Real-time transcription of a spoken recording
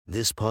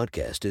This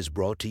podcast is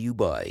brought to you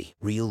by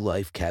Real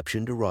Life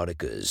Captioned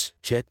Eroticas.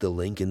 Check the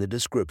link in the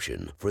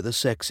description for the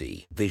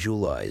sexy,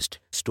 visualized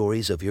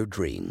stories of your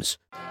dreams.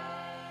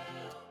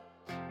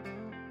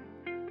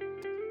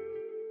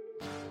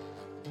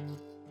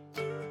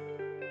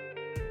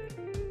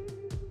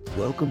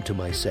 Welcome to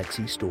my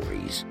sexy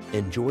stories.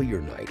 Enjoy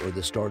your night or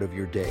the start of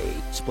your day,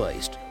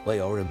 spiced by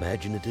our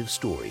imaginative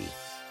story.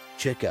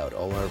 Check out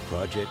all our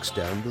projects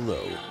down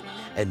below,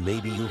 and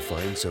maybe you'll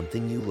find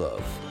something you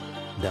love.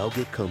 Now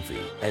get comfy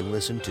and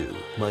listen to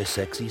my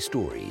sexy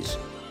stories.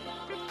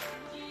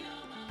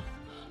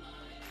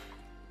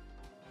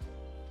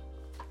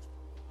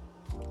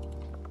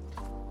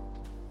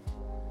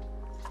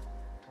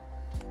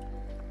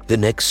 The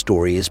next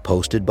story is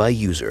posted by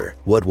user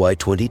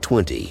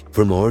WhatWhy2020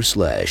 from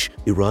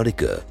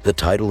r/erotica. The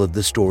title of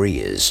the story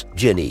is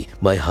Jenny,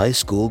 my high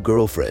school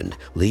girlfriend,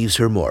 leaves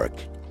her mark.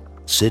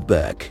 Sit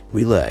back,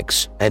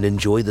 relax, and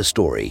enjoy the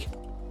story.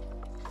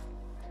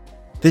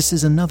 This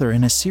is another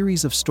in a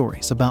series of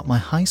stories about my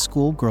high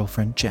school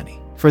girlfriend Jenny.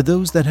 For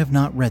those that have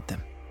not read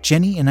them,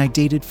 Jenny and I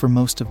dated for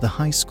most of the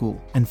high school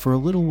and for a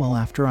little while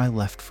after I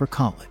left for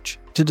college.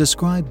 To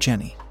describe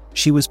Jenny,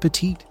 she was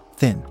petite,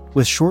 thin,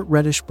 with short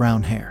reddish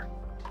brown hair,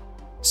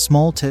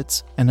 small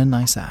tits, and a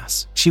nice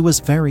ass. She was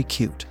very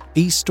cute.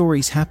 These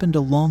stories happened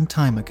a long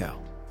time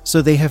ago,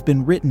 so they have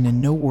been written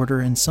in no order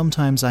and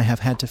sometimes I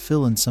have had to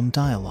fill in some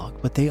dialogue,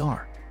 but they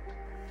are,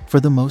 for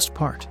the most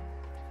part,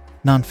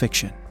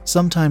 non-fiction.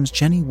 Sometimes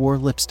Jenny wore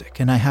lipstick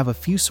and I have a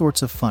few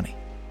sorts of funny,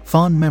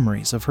 fond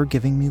memories of her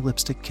giving me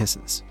lipstick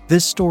kisses.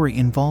 This story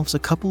involves a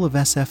couple of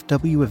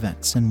SFW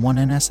events and one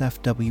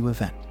NSFW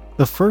event.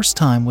 The first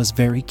time was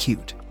very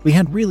cute. We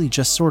had really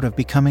just sort of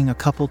becoming a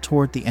couple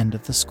toward the end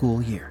of the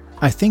school year.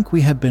 I think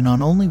we had been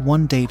on only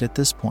one date at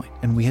this point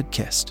and we had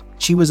kissed.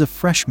 She was a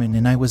freshman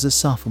and I was a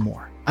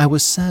sophomore. I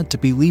was sad to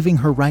be leaving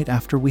her right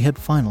after we had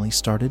finally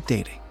started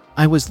dating.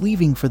 I was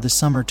leaving for the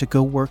summer to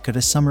go work at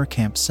a summer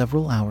camp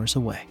several hours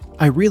away.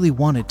 I really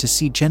wanted to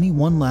see Jenny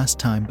one last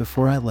time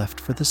before I left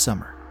for the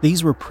summer.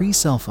 These were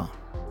pre-cell phone,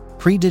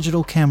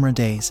 pre-digital camera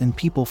days, and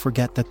people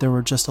forget that there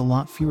were just a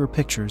lot fewer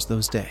pictures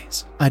those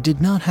days. I did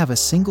not have a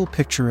single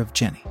picture of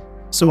Jenny,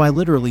 so I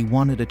literally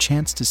wanted a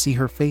chance to see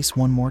her face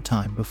one more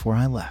time before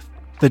I left.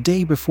 The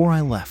day before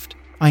I left,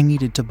 I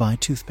needed to buy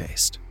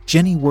toothpaste.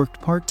 Jenny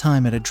worked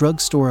part-time at a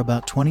drugstore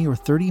about 20 or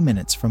 30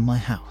 minutes from my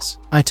house.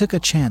 I took a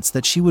chance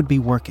that she would be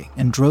working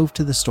and drove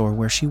to the store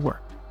where she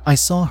worked. I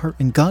saw her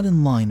and got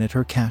in line at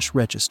her cash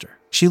register.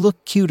 She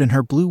looked cute in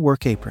her blue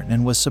work apron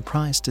and was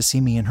surprised to see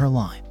me in her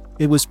line.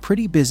 It was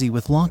pretty busy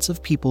with lots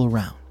of people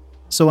around,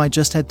 so I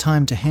just had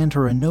time to hand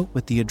her a note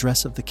with the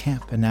address of the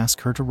camp and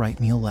ask her to write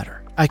me a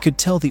letter. I could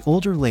tell the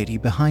older lady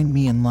behind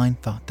me in line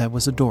thought that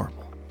was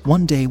adorable.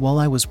 One day while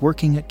I was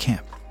working at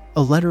camp,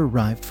 a letter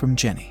arrived from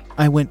Jenny.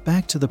 I went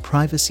back to the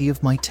privacy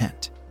of my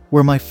tent,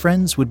 where my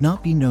friends would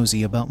not be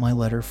nosy about my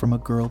letter from a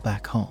girl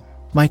back home.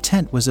 My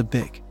tent was a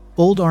big,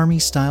 old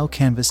army-style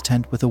canvas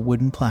tent with a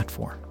wooden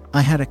platform.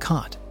 I had a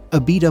cot,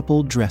 a beat-up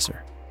old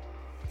dresser,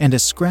 and a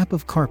scrap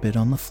of carpet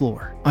on the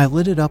floor. I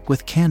lit it up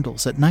with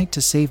candles at night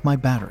to save my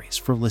batteries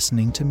for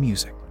listening to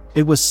music.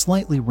 It was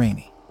slightly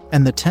rainy,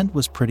 and the tent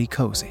was pretty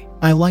cozy.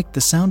 I liked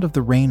the sound of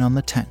the rain on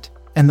the tent,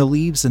 and the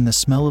leaves and the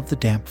smell of the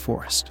damp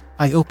forest.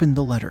 I opened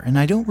the letter and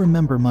I don't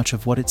remember much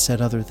of what it said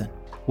other than,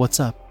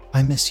 "What's up?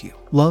 I miss you.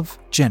 Love,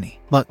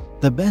 Jenny." But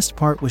the best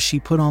part was she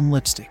put on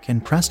lipstick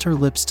and pressed her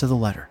lips to the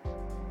letter,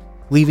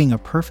 leaving a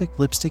perfect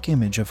lipstick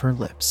image of her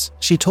lips.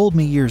 She told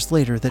me years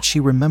later that she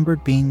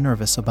remembered being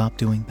nervous about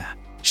doing that.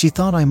 She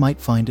thought I might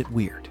find it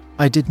weird.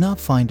 I did not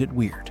find it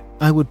weird.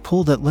 I would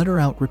pull that letter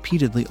out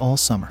repeatedly all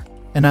summer,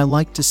 and I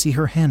liked to see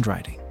her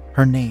handwriting,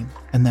 her name,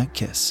 and that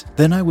kiss.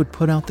 Then I would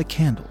put out the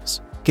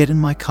candles, get in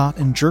my cot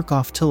and jerk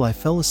off till I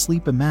fell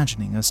asleep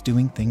imagining us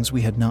doing things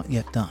we had not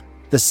yet done.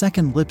 The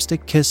second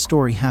lipstick kiss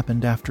story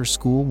happened after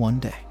school one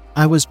day.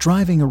 I was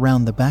driving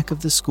around the back of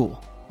the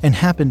school and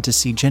happened to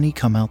see Jenny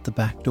come out the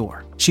back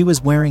door. She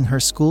was wearing her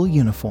school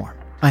uniform.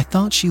 I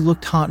thought she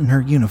looked hot in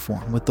her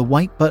uniform with the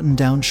white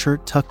button-down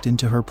shirt tucked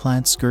into her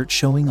plaid skirt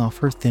showing off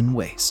her thin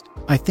waist.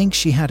 I think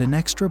she had an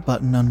extra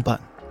button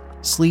unbuttoned,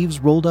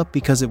 sleeves rolled up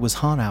because it was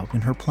hot out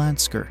in her plaid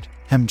skirt,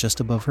 hem just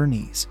above her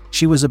knees.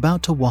 She was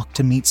about to walk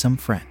to meet some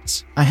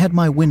friends. I had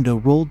my window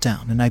rolled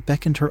down and I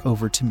beckoned her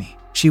over to me.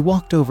 She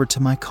walked over to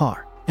my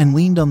car and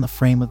leaned on the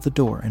frame of the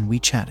door and we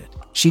chatted.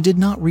 She did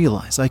not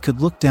realize I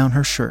could look down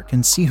her shirt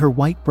and see her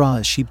white bra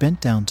as she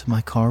bent down to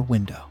my car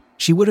window.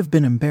 She would have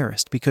been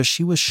embarrassed because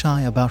she was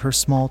shy about her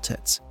small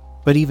tits,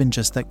 but even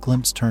just that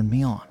glimpse turned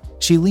me on.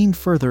 She leaned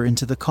further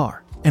into the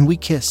car and we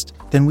kissed.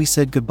 Then we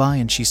said goodbye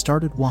and she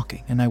started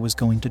walking and I was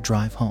going to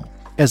drive home.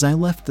 As I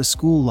left the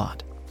school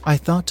lot, I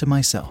thought to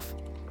myself,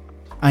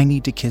 I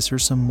need to kiss her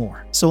some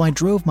more. So I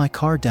drove my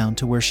car down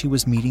to where she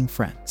was meeting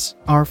friends.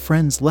 Our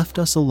friends left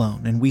us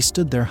alone and we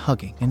stood there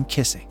hugging and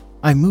kissing.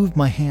 I moved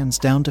my hands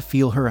down to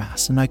feel her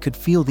ass and I could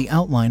feel the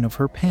outline of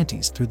her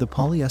panties through the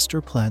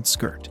polyester plaid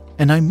skirt.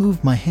 And I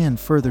moved my hand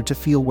further to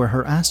feel where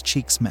her ass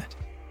cheeks met,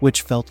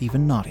 which felt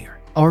even naughtier.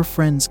 Our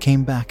friends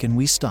came back and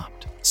we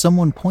stopped.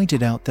 someone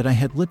pointed out that I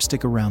had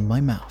lipstick around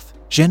my mouth.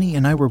 Jenny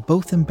and I were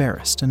both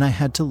embarrassed and I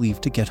had to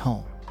leave to get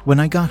home. When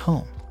I got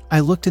home, I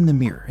looked in the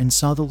mirror and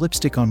saw the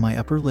lipstick on my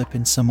upper lip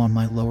and some on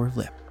my lower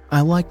lip.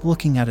 I liked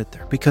looking at it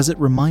there because it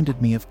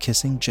reminded me of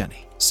kissing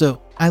Jenny.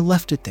 So I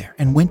left it there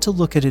and went to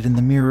look at it in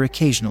the mirror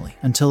occasionally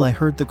until I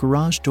heard the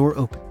garage door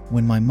open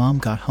when my mom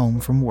got home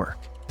from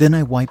work. Then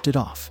I wiped it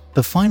off.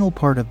 The final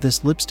part of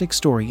this lipstick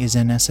story is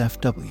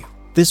NSFW.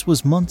 This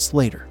was months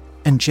later,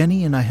 and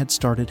Jenny and I had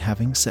started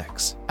having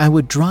sex. I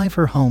would drive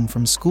her home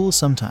from school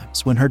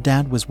sometimes when her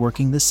dad was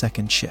working the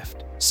second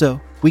shift,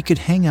 so we could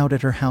hang out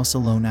at her house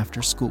alone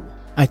after school.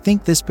 I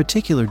think this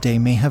particular day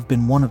may have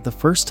been one of the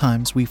first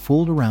times we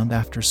fooled around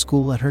after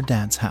school at her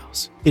dad's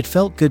house. It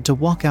felt good to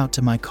walk out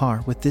to my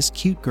car with this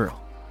cute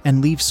girl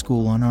and leave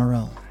school on our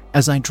own.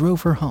 As I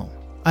drove her home,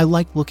 I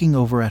liked looking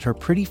over at her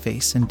pretty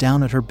face and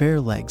down at her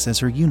bare legs as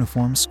her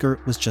uniform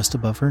skirt was just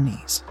above her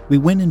knees. We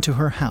went into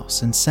her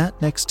house and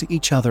sat next to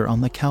each other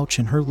on the couch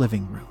in her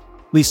living room.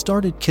 We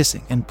started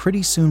kissing and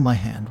pretty soon my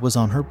hand was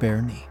on her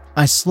bare knee.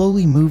 I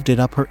slowly moved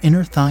it up her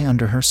inner thigh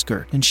under her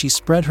skirt and she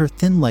spread her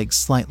thin legs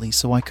slightly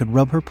so I could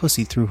rub her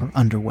pussy through her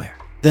underwear.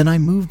 Then I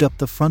moved up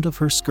the front of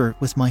her skirt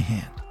with my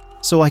hand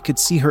so I could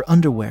see her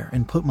underwear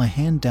and put my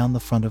hand down the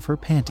front of her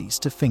panties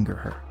to finger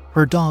her.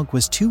 Her dog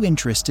was too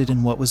interested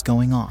in what was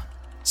going on,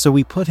 so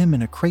we put him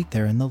in a crate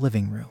there in the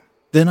living room.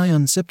 Then I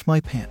unzipped my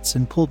pants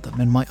and pulled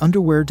them and my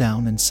underwear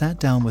down and sat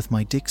down with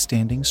my dick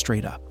standing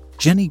straight up.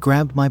 Jenny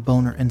grabbed my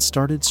boner and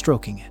started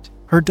stroking it.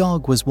 Her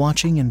dog was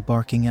watching and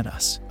barking at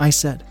us. I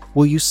said,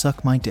 "Will you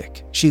suck my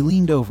dick?" She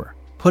leaned over,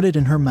 put it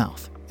in her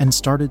mouth, and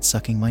started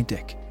sucking my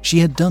dick. She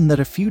had done that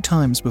a few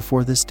times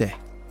before this day,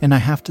 and I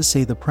have to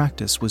say the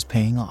practice was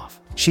paying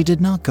off. She did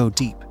not go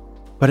deep,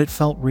 but it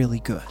felt really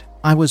good.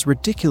 I was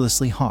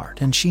ridiculously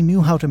hard and she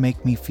knew how to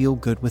make me feel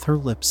good with her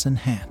lips and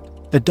hand.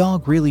 The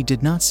dog really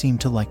did not seem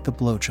to like the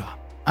blowjob.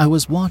 I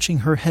was watching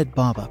her head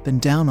bob up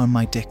and down on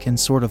my dick and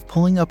sort of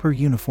pulling up her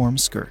uniform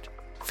skirt,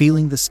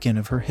 feeling the skin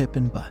of her hip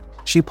and butt.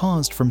 She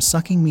paused from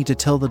sucking me to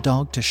tell the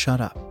dog to shut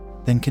up,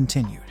 then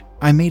continued.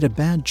 I made a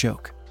bad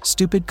joke.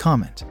 Stupid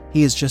comment.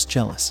 He is just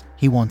jealous.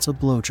 He wants a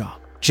blowjob.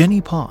 Jenny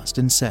paused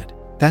and said,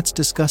 "That's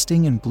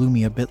disgusting," and blew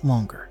me a bit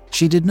longer.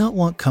 She did not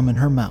want cum in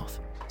her mouth,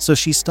 so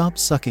she stopped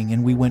sucking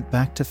and we went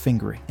back to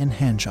fingering and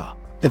handjob.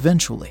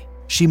 Eventually,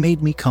 she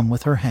made me come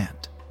with her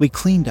hand. We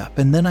cleaned up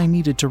and then I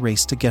needed to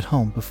race to get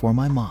home before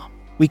my mom.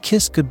 We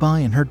kissed goodbye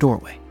in her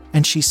doorway,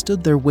 and she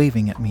stood there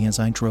waving at me as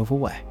I drove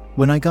away.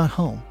 When I got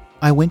home,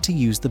 I went to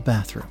use the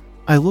bathroom.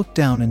 I looked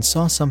down and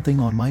saw something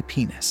on my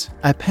penis.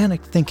 I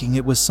panicked thinking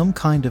it was some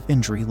kind of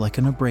injury like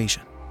an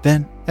abrasion.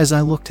 Then, as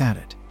I looked at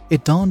it,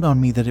 it dawned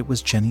on me that it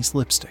was Jenny's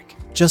lipstick.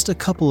 Just a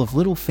couple of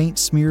little faint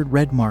smeared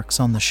red marks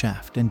on the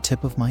shaft and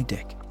tip of my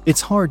dick.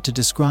 It's hard to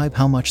describe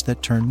how much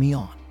that turned me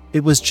on.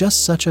 It was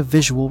just such a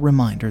visual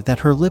reminder that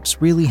her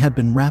lips really had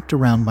been wrapped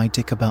around my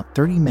dick about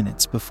 30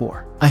 minutes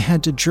before. I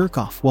had to jerk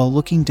off while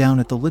looking down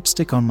at the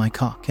lipstick on my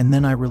cock and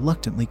then I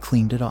reluctantly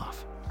cleaned it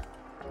off.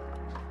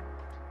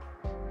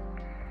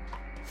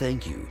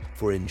 Thank you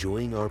for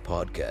enjoying our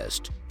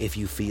podcast. If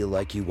you feel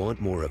like you want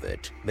more of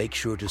it, make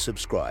sure to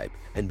subscribe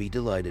and be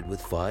delighted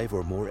with 5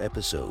 or more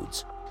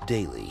episodes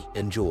daily.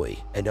 Enjoy,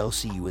 and I'll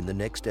see you in the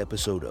next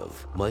episode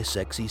of My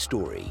Sexy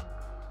Story.